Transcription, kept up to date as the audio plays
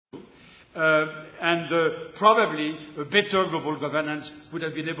Probably a better global governance would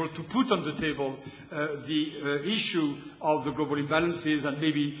have been able to put on the table the issue of the global imbalances and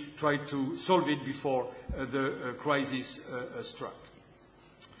maybe try to solve it before the crisis struck.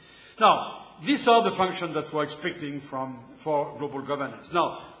 Now, these are the functions that we're expecting for global governance.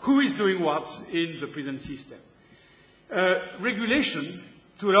 Now, who is doing what in the present system? Regulation,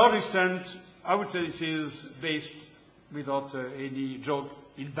 to a large extent, I would say this is based, without any joke,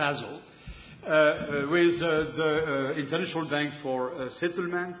 in Basel, with the International Bank for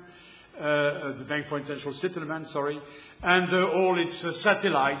Settlement, the Bank for International Settlement, sorry, and all its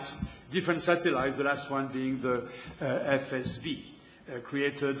satellites, different satellites, the last one being the FSB,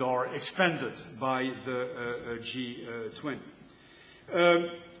 created or expanded by the G20.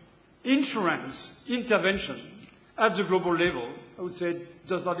 Insurance intervention at the global level, I would say,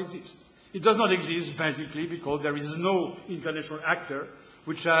 does not exist. It does not exist basically because there is no international actor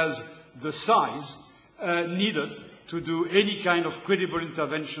which has the size needed to do any kind of credible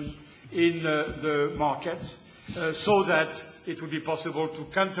intervention in the markets so that it would be possible to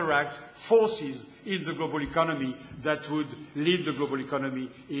counteract forces in the global economy that would lead the global economy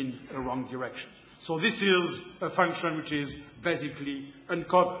in a wrong direction. So this is a function which is basically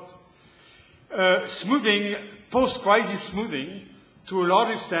uncovered. Smoothing, post-crisis smoothing, to a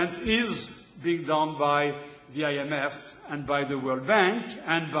large extent, is being done by the IMF and by the World Bank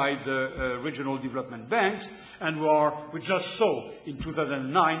and by the regional development banks, and we just saw in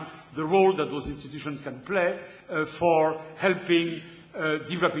 2009 the role that those institutions can play for helping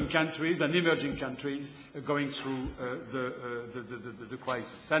developing countries and emerging countries going through the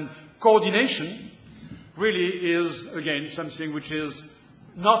crisis. And coordination really is, again, something which is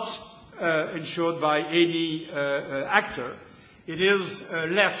not ensured by any actor. It is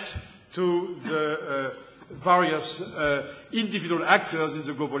left to the various individual actors in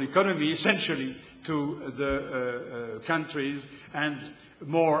the global economy, essentially to the countries and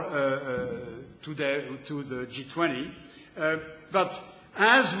more today to the G20. But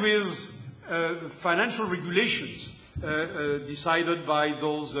as with financial regulations decided by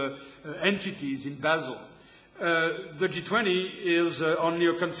those entities in Basel, the G20 is only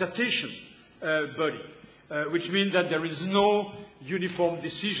a consultation body, which means that there is no uniform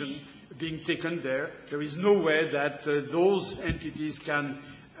decision being taken there. There is no way that those entities can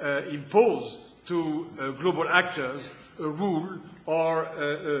impose to global actors a rule or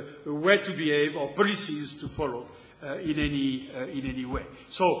a way to behave or policies to follow in any way.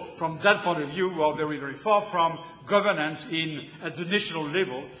 So from that point of view, we are very, very far from governance at the national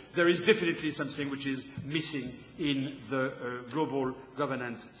level. There is definitely something which is missing in the global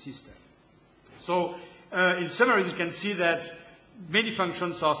governance system. So in summary, you can see that many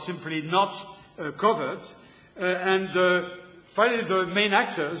functions are simply not covered. Finally, the main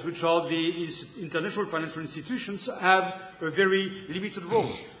actors, which are the international financial institutions, have a very limited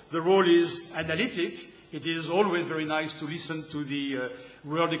role. The role is analytic. It is always very nice to listen to the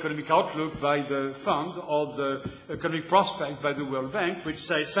World Economic Outlook by the Fund or the Economic Prospects by the World Bank, which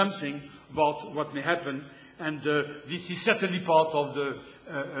says something about what may happen. And this is certainly part of the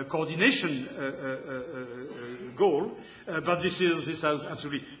coordination goal, but this has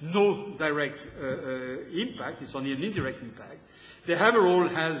absolutely no direct impact. It's only an indirect impact. They have a role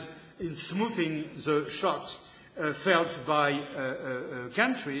in smoothing the shocks felt by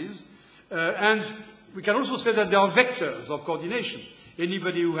countries, and we can also say that there are vectors of coordination.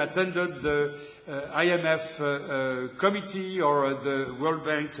 Anybody who attended the IMF committee or the World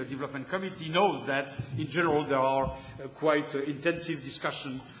Bank Development Committee knows that, in general, there are quite intensive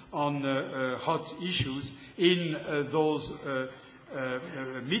discussions on hot issues in those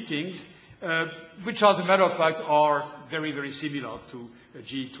meetings, which, as a matter of fact, are very, very similar to a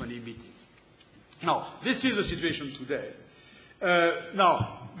G20 meeting. Now, this is the situation today.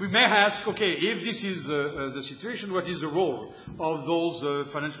 Now, we may ask, okay, if this is the situation, what is the role of those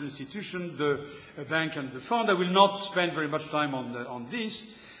financial institutions, the bank and the fund? I will not spend very much time on this.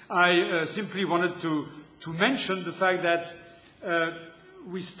 I simply wanted to mention the fact that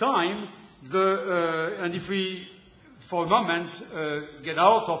with time, and if we, for a moment, get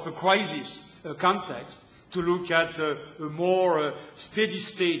out of a crisis context to look at a more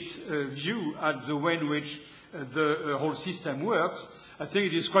steady-state view at the way in which the whole system works, I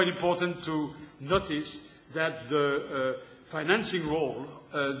think it is quite important to notice that the financing role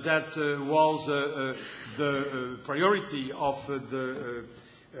that was the priority of the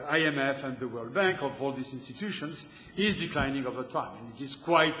IMF and the World Bank, of all these institutions, is declining over time. And it is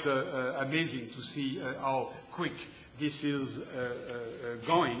quite amazing to see how quick this is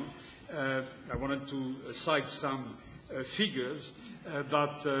going. I wanted to cite some figures,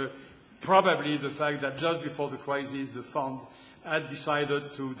 but probably the fact that just before the crisis, the fund had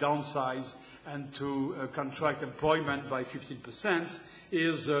decided to downsize and to contract employment by 15%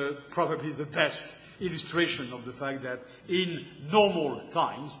 is probably the best illustration of the fact that in normal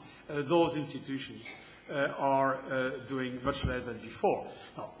times, those institutions are doing much less than before.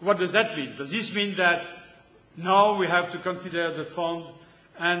 Now, what does that mean? Does this mean that now we have to consider the fund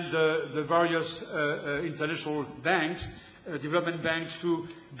and the various international banks, development banks, to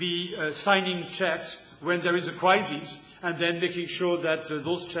be signing checks when there is a crisis and then making sure that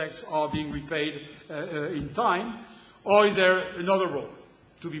those checks are being repaid in time? Or is there another role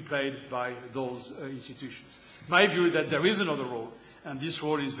to be played by those institutions? My view is that there is another role, and this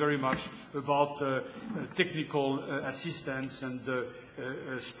role is very much about technical assistance and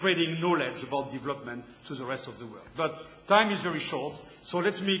spreading knowledge about development to the rest of the world. But time is very short, so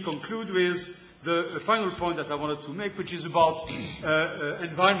let me conclude with the final point that I wanted to make, which is about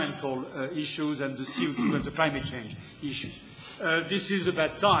environmental issues and the CO2 and the climate change issue. This is a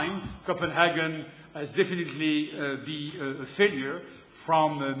bad time. Copenhagen has definitely been a failure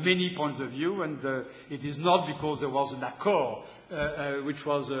from many points of view, and it is not because there was an accord which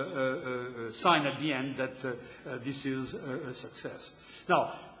was signed at the end that this is a success.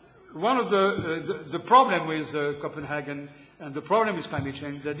 Now, one of the problem with Copenhagen and the problem with climate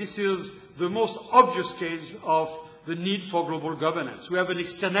change, that this is the most obvious case of the need for global governance. We have an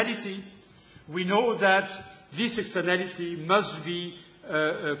externality. We know that this externality must be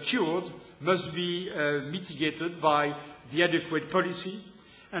cured, must be mitigated by the adequate policy,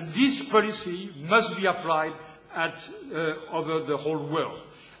 and this policy must be applied over the whole world.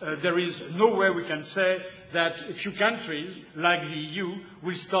 There is nowhere we can say that a few countries, like the EU,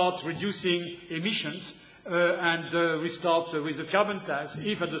 will start reducing emissions and we start with a carbon tax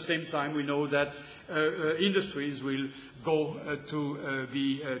if at the same time we know that industries will go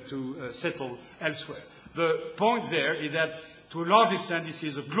to settle elsewhere. The point there is that to a large extent this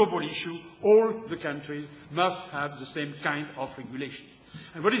is a global issue. All the countries must have the same kind of regulation.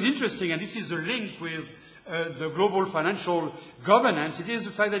 And what is interesting, and this is the link with the global financial governance, it is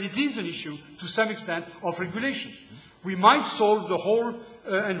the fact that it is an issue, to some extent, of regulation. We might solve the whole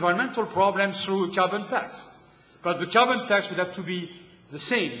environmental problem through a carbon tax, but the carbon tax would have to be the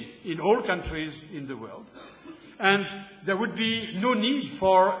same in all countries in the world, and there would be no need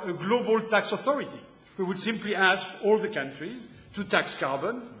for a global tax authority. We would simply ask all the countries to tax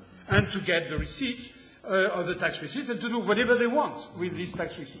carbon and to get the receipts of the tax receipts and to do whatever they want with these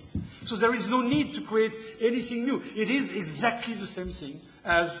tax receipts. So there is no need to create anything new. It is exactly the same thing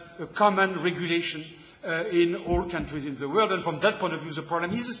as a common regulation in all countries in the world, and from that point of view the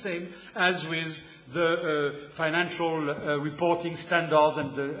problem is the same as with the financial reporting standards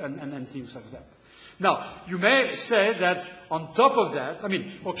and things like that. Now, you may say that on top of that,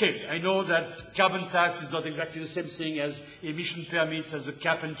 okay, I know that carbon tax is not exactly the same thing as emission permits, as the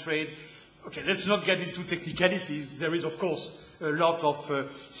cap and trade. Okay, let's not get into technicalities. There is, of course, a lot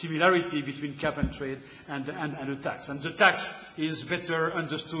of similarity between cap and trade and a tax. And the tax is better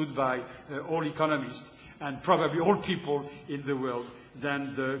understood by all economists and probably all people in the world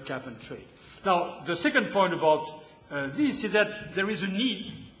than the cap and trade. Now, the second point about this is that there is a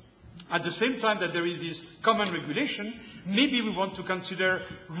need, at the same time that there is this common regulation, maybe we want to consider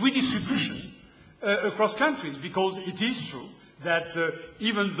redistribution across countries, because it is true that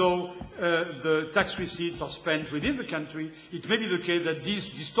even though the tax receipts are spent within the country, it may be the case that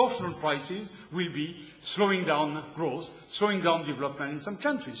these distortional prices will be slowing down growth, slowing down development in some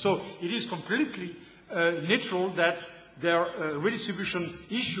countries. So it is completely natural that their redistribution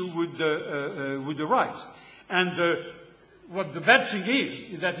issue would arise. And what the bad thing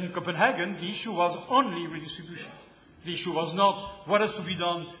is that in Copenhagen the issue was only redistribution. The issue was not what has to be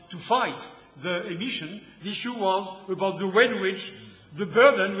done to fight the emission. The issue was about the way in which the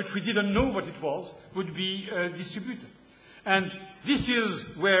burden, which we didn't know what it was, would be distributed. And this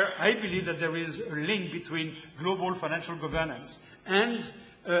is where I believe that there is a link between global financial governance and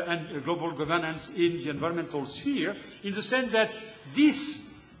global governance in the environmental sphere, in the sense that this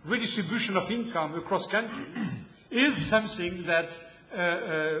redistribution of income across countries is something that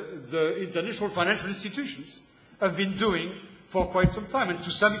the international financial institutions have been doing for quite some time, and to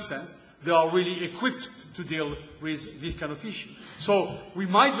some extent they are really equipped to deal with this kind of issue. So we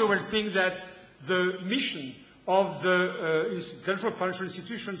might very well think that the mission of the international financial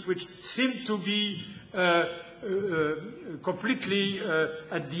institutions, which seem to be completely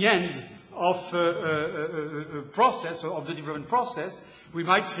at the end of a process, of the development process, we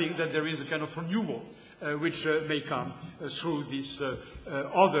might think that there is a kind of renewal which may come through this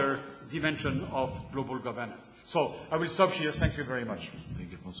other dimension of global governance. So I will stop here. Thank you very much.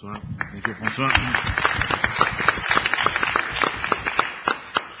 Thank you, François. Thank you, François.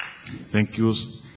 Thank you.